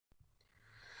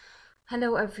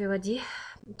Hello everybody.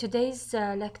 Today's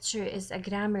lecture is a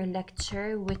grammar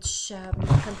lecture which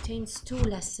contains two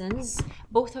lessons.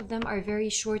 Both of them are very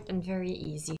short and very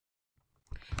easy.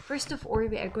 First of all,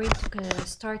 we are going to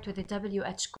start with the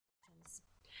WH questions.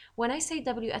 When I say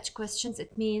WH questions,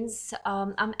 it means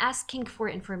I'm asking for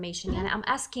information and I'm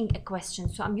asking a question.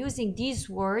 So I'm using these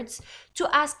words to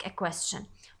ask a question.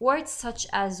 Words such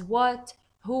as what,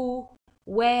 who,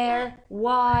 where,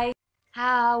 why,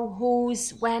 how,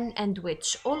 whose, when, and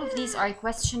which. All of these are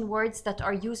question words that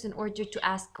are used in order to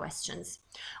ask questions.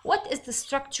 What is the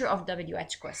structure of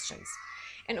WH questions?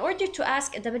 In order to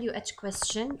ask a WH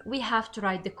question, we have to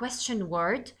write the question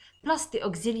word plus the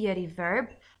auxiliary verb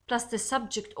plus the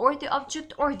subject or the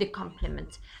object or the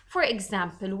complement. For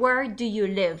example, where do you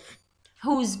live?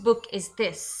 Whose book is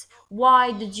this?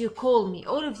 Why did you call me?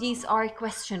 All of these are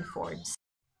question forms.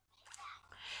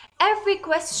 Every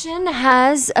question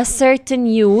has a certain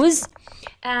use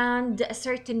and a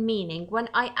certain meaning. When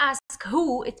I ask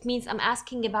who, it means I'm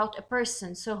asking about a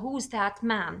person. So who's that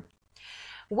man?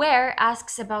 Where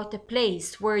asks about a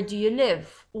place. Where do you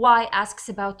live? Why asks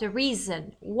about a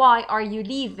reason. Why are you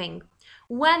leaving?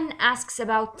 When asks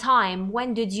about time.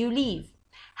 When did you leave?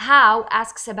 How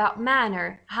asks about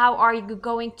manner. How are you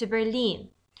going to Berlin?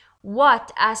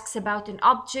 What asks about an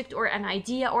object or an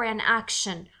idea or an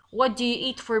action. What do you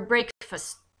eat for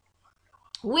breakfast?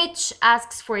 Which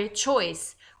asks for a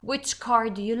choice. Which car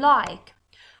do you like?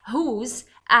 Whose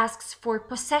asks for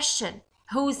possession.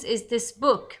 Whose is this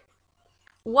book?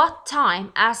 What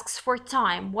time asks for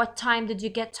time. What time did you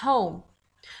get home?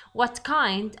 What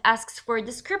kind asks for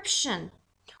description.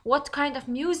 What kind of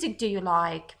music do you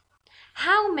like?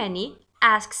 How many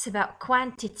asks about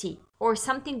quantity or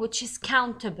something which is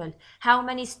countable. How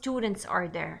many students are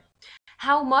there?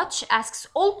 How much asks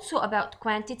also about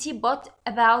quantity, but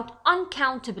about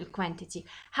uncountable quantity.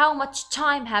 How much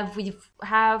time have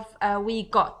we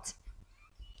got?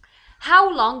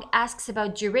 How long asks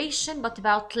about duration, but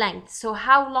about length. So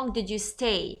how long did you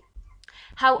stay?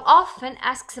 How often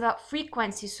asks about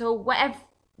frequency. So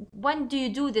when do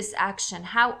you do this action?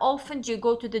 How often do you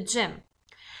go to the gym?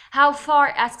 How far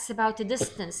asks about the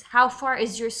distance. How far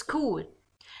is your school?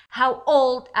 How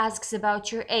old asks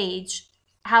about your age.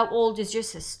 How old is your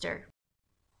sister?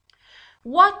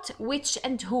 What, which,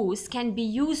 and whose can be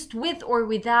used with or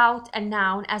without a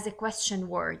noun as a question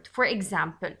word. For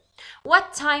example,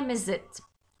 what time is it?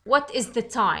 What is the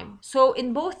time? So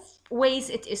in both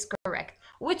ways it is correct.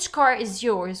 Which car is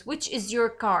yours? Which is your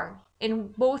car?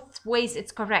 In both ways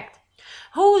it's correct.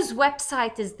 Whose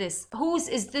website is this? Whose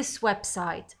is this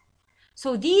website?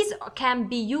 So these can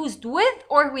be used with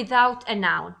or without a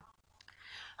noun.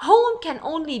 Whom can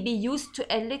only be used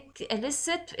to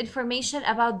elicit information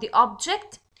about the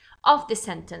object of the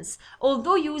sentence.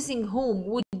 Although using whom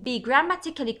would be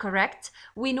grammatically correct,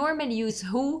 we normally use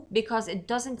who because it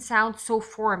doesn't sound so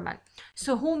formal.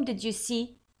 So whom did you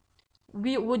see?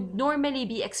 We would normally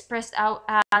be expressed out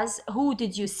as who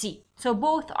did you see? So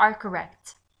both are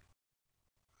correct.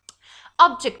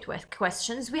 Object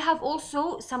questions. We have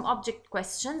also some object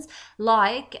questions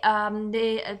like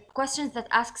the questions that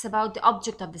asks about the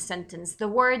object of the sentence. The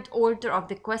word order of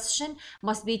the question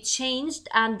must be changed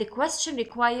and the question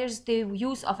requires the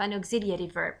use of an auxiliary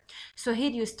verb. So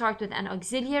here you start with an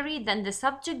auxiliary, then the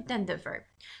subject, then the verb.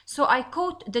 So I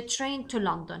quote the train to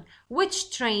London.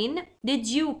 Which train did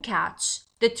you catch?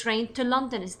 The train to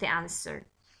London is the answer.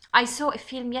 I saw a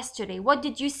film yesterday. What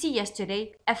did you see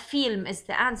yesterday? A film is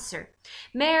the answer.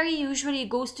 Mary usually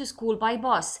goes to school by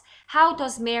bus. How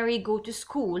does Mary go to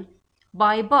school?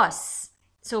 By bus.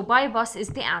 So by bus is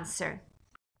the answer.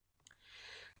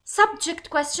 Subject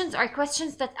questions are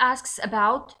questions that asks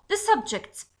about the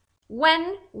subject.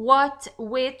 When, what,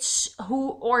 which,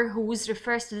 who, or whose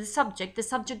refers to the subject. The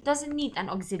subject doesn't need an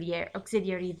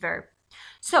auxiliary verb.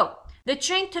 So, the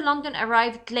train to London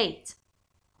arrived late.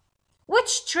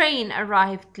 Which train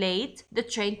arrived late? The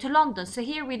train to London. So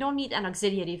here we don't need an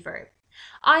auxiliary verb.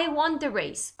 I won the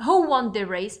race. Who won the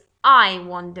race? I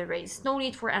won the race. No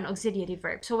need for an auxiliary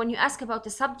verb. So when you ask about the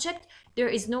subject, there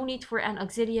is no need for an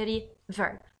auxiliary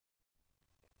verb.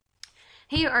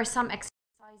 Here are some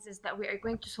exercises that we are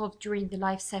going to solve during the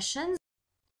live sessions.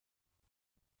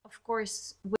 Of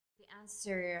course, with the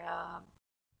answer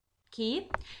key.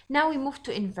 Now we move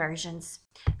to inversions.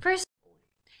 First,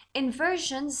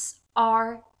 inversions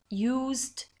are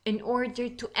used in order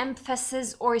to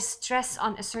emphasize or stress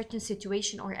on a certain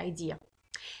situation or idea.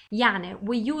 يعني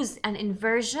we use an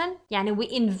inversion, يعني we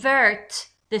invert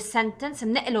the sentence,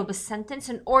 نقلب السentence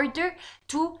in order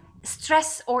to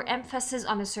stress or emphasize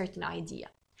on a certain idea.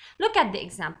 Look at the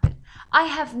example. I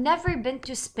have never been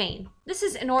to Spain. This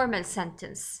is a normal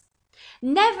sentence.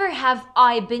 Never have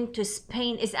I been to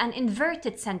Spain is an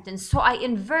inverted sentence. So I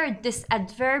invert this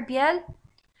adverbial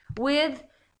with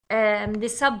the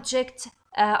subject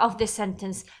of the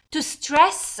sentence to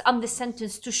stress on the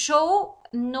sentence, to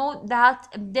note that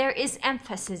there is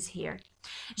emphasis here.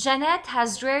 Jeanette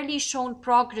has rarely shown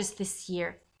progress this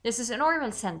year. This is a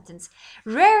normal sentence.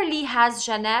 Rarely has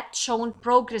Jeanette shown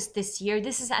progress this year.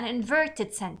 This is an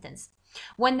inverted sentence.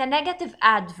 When the negative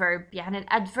adverb, يعني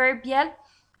adverbial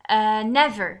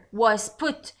never was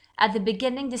put at the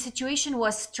beginning, the situation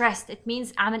was stressed. It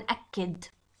means I'm متأكد.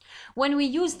 When we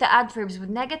use the adverbs with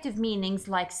negative meanings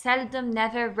like seldom,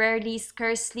 never, rarely,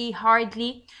 scarcely,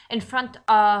 hardly in front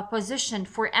of position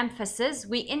for emphasis,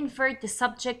 we invert the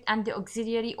subject and the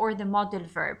auxiliary or the modal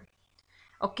verb.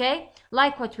 Okay,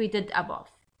 like what we did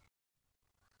above.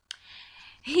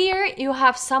 Here you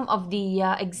have some of the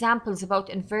examples about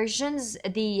inversions,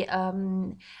 the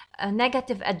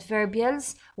negative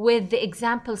adverbials with the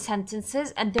example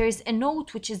sentences, and there is a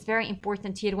note which is very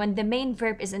important here. When the main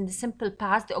verb is in the simple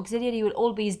past, the auxiliary will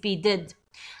always be did.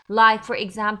 Like for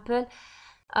example,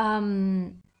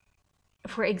 adverbial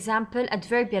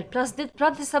plus did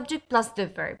plus the subject plus the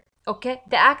verb. Okay,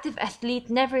 the active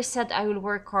athlete never said I will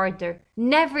work harder.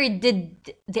 Never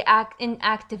did the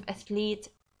inactive athlete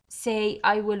say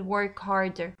I will work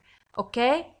harder.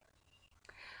 Okay,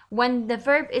 when the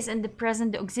verb is in the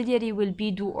present, the auxiliary will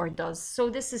be do or does. So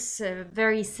this is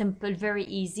very simple, very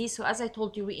easy. So as I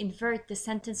told you, we invert the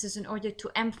sentences in order to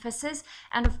emphasize,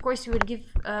 and of course we will give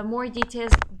more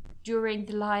details during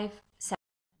the live sessions.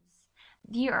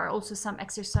 Here are also some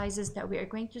exercises that we are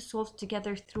going to solve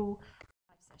together through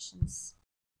live sessions.